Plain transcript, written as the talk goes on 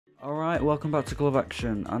Alright, welcome back to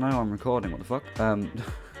Gloveaction. I know I'm recording, what the fuck?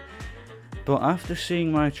 But after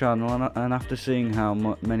seeing my channel and after seeing how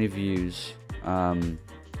many views, my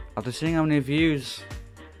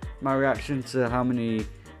reaction to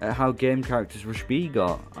how game characters Rush B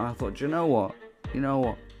got, I thought, do you know what?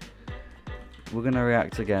 We're gonna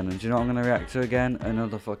react again, and do you know what I'm gonna react to again?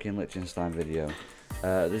 Another fucking Lichtenstein video.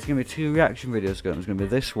 There's gonna be 2 reaction videos going. There's gonna be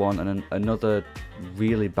this one and another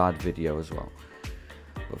really bad video as well.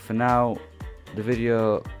 But for now, the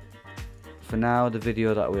video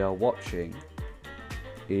that we are watching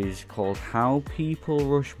is called How People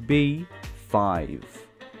Rush B 5.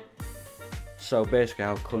 So basically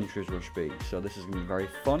how countries rush B. So this is going to be very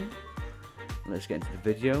fun. Let's get into the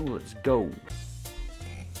video. Let's go.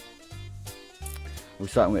 We're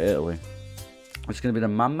starting with Italy. It's going to be the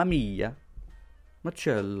Mamma Mia.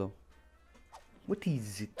 Marcello. What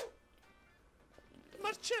is it?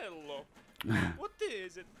 Marcello, what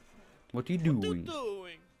is it? What are you doing? What are you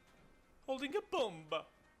doing? Holding a bomba.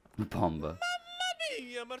 A bomba. Mamma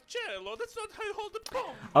mia, Marcello, that's not how you hold a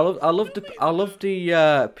bomba. I love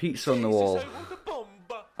the pizza on the wall. Jesus, I hold a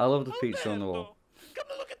bomba. I love the pizza on the Alberto, wall. come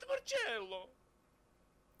and look at Marcello.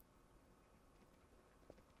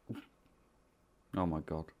 Oh my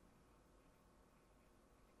god.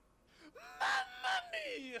 Mamma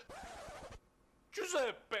mia.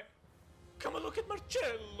 Giuseppe, come and look at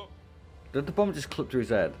Marcello. Did the bomb just clip through his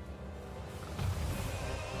head?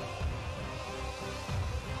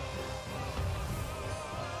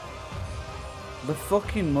 The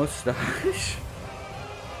fucking mustache.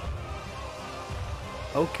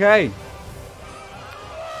 Okay.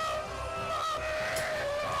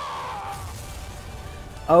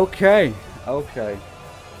 Okay.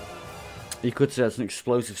 You could say that's an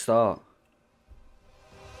explosive start.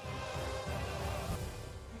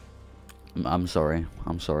 I'm sorry.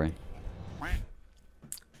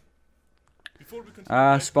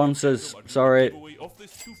 Sponsors. Sorry.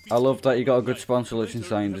 I love that you got a good sponsor,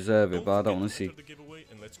 Lichtenstein. You deserve it, but I don't want to see.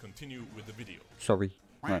 Sorry.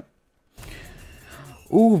 Right.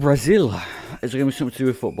 Ooh, Brazil. Is it going to be something to do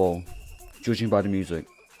with football? Judging by the music.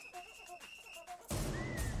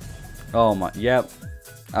 Oh my, yep.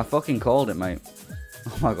 I fucking called it, mate.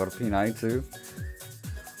 Oh my god, a P90 too.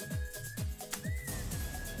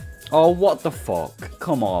 Oh, what the fuck?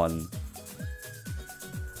 Come on.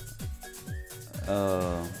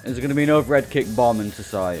 Is there going to be an overhead kick bomb into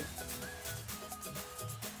sight?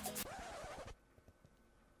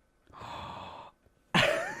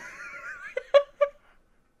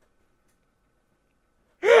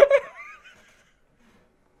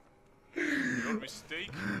 Your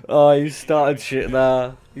mistake. Oh, you started shit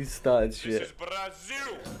there. You started shit. This is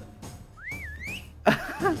Brazil.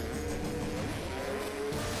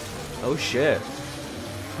 Oh shit.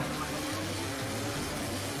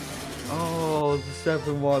 Oh, the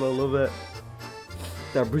 7-1, I love it.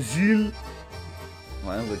 They're Brazil.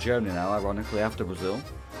 Well, we're Germany now, ironically, after Brazil.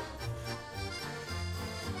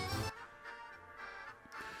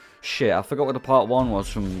 Shit, I forgot what the part 1 was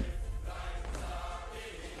from...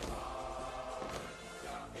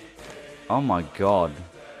 Oh my god.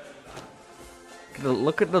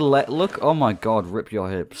 Look at the look, oh my god, rip your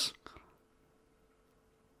hips.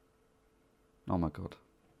 Oh my god.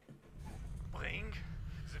 Bring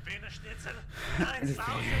the Wiener Schnitzel 1000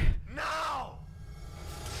 now.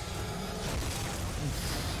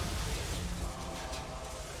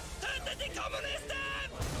 Tötet die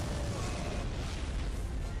Kommunisten!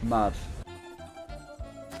 Mad.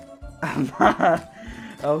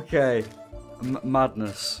 Okay.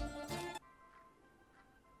 Madness.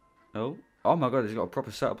 Oh my god, he's got a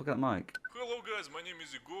proper setup. Look at that mic. Hello guys, my name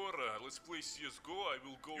is Igor. Let's play CSGO. I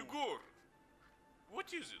will go. Igor! What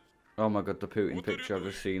is it? Oh my god, the Putin What are you picture, I've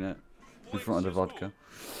doing? just seen it. In Play front of the CS:GO. vodka.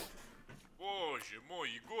 Боже мой,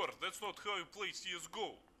 Igor, that's not how you play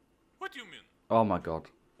CSGO. What do you mean? Oh my god.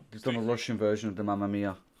 He's done a Russian version of the Mamma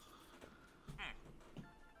Mia.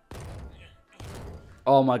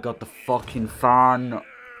 Oh my god, the fucking fan.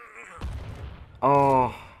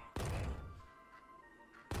 Oh.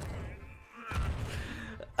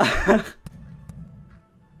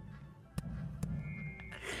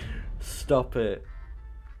 Stop it.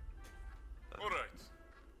 Alright.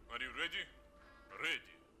 Are you ready?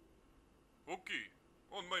 Ready. Okay.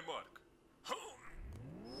 On my mark.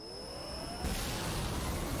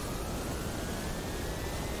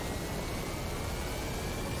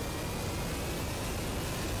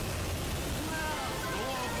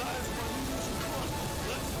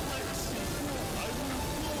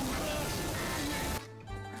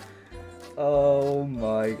 Oh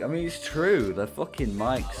my, I mean it's true, the fucking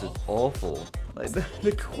mics are awful. Like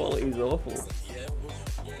the quality is awful.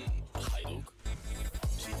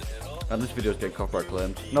 And this video's getting copyright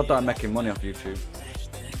claimed. Not that I'm making money off YouTube.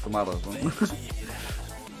 Come out of them.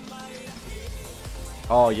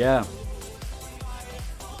 Oh yeah.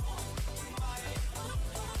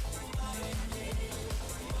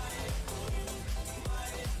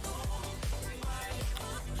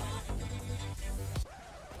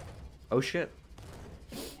 Oh shit.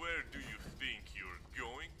 Where do you think you're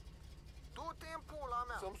going? Du-te în pula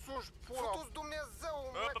mea! Să-mi suși pula! Futu-ți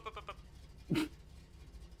Dumnezeu, mă!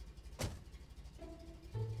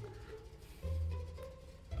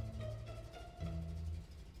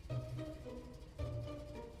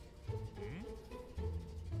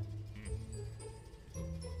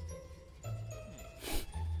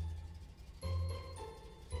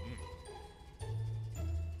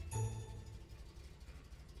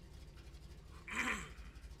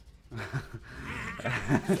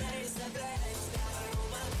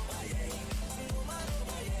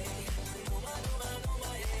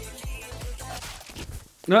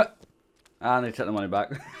 No. And they took the money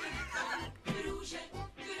back.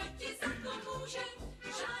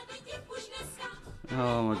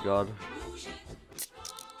 Oh my god.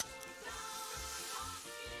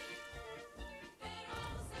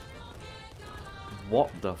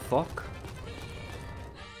 What the fuck?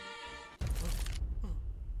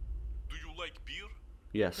 Do you like beer?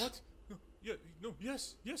 Yes. What? No, yeah, no,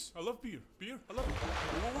 yes, yes, I love beer. Beer, I love it.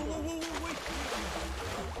 Whoa, wait.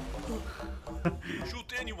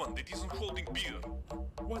 Shoot anyone that isn't holding beer.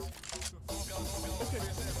 What? Okay.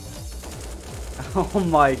 Oh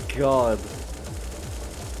my god.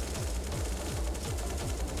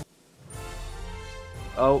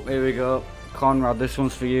 Oh, here we go. Conrad, this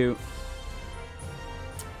one's for you.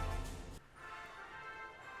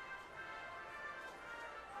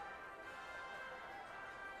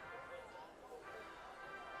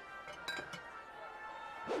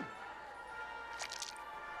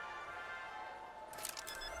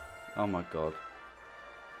 Oh my god.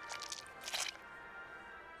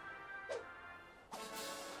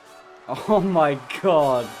 Oh my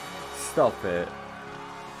god. Stop it.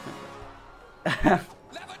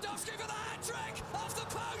 Lewandowski for the hat trick off the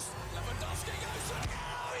post. Lewandowski goes for it.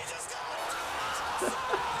 Oh, he just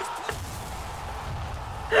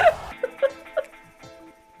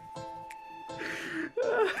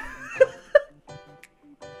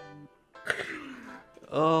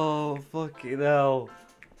Oh, fucking hell.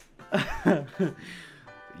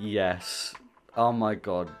 Yes. Oh my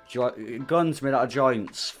god. Guns made out of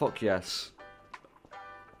joints. Fuck yes.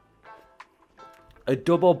 A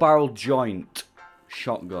double-barreled joint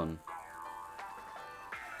shotgun.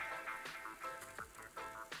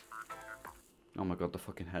 Oh my god, the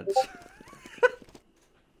fucking heads.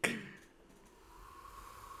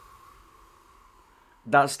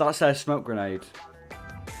 That's their smoke grenade.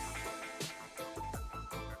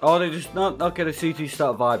 Oh, they just not okay. The CT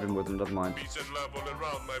start vibing with them. Never mind. Peace and love all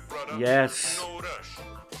around, my brother. Yes. No rush.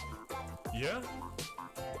 Yeah?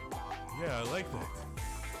 Yeah, I like that.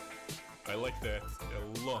 I like that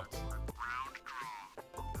a lot.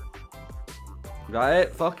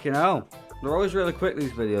 Right? Fucking hell. They're always really quick, these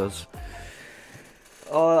videos.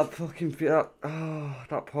 Oh, that fucking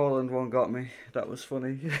that Poland one got me. That was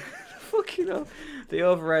funny. Fucking hell. The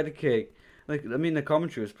overhead kick. Like, I mean, the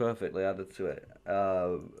commentary was perfectly added to it.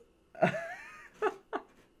 I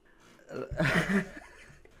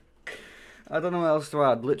don't know what else to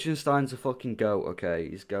add. Lichtenstein's a fucking goat, okay?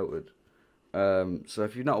 He's goated. So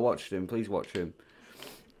if you've not watched him, please watch him.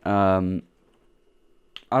 I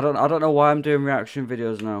don't know why I'm doing reaction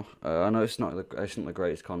videos now. I know it's not the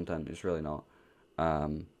greatest content. It's really not.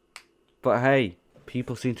 But hey,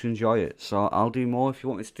 people seem to enjoy it, so I'll do more if you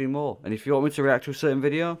want me to do more. And if you want me to react to a certain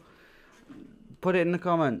video, put it in the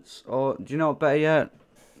comments. Or do you know what? Better yet,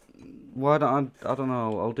 why don't I don't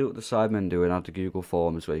know. I'll do what the Sidemen do and add the Google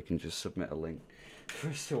Forms where you can just submit a link for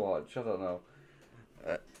us to watch. I don't know.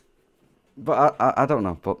 But I don't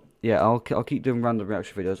know. But yeah, I'll keep doing random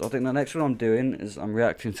reaction videos. I think the next one I'm doing is I'm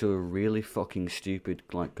reacting to a really fucking stupid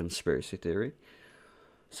like conspiracy theory.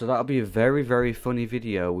 So that'll be a very, very funny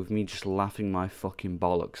video with me just laughing my fucking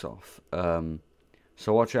bollocks off.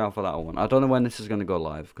 So watch out for that one. I don't know when this is going to go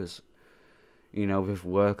live because, you know, with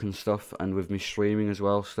work and stuff and with me streaming as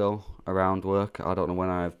well still around work. I don't know when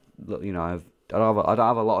I don't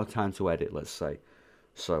have a lot of time to edit, let's say.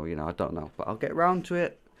 So, you know, I don't know. But I'll get around to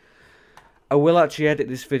it. I will actually edit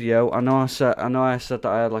this video. I know I said that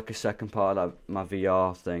I had like a second part of my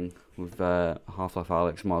VR thing with Half-Life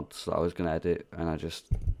Alex mods that I was gonna edit, and I just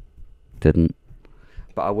didn't.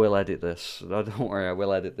 But I will edit this. Don't worry, I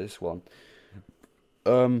will edit this one.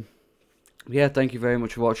 Yeah, thank you very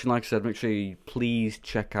much for watching. Like I said, make sure you please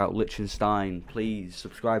check out Lichtenstein. Please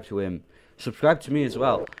subscribe to him. Subscribe to me as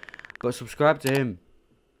well, but subscribe to him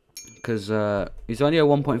because he's only at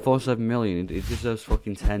 1.47 million. He deserves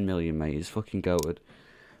fucking 10 million, mate. He's fucking goated.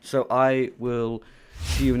 So I will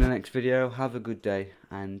see you in the next video. Have a good day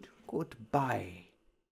and goodbye.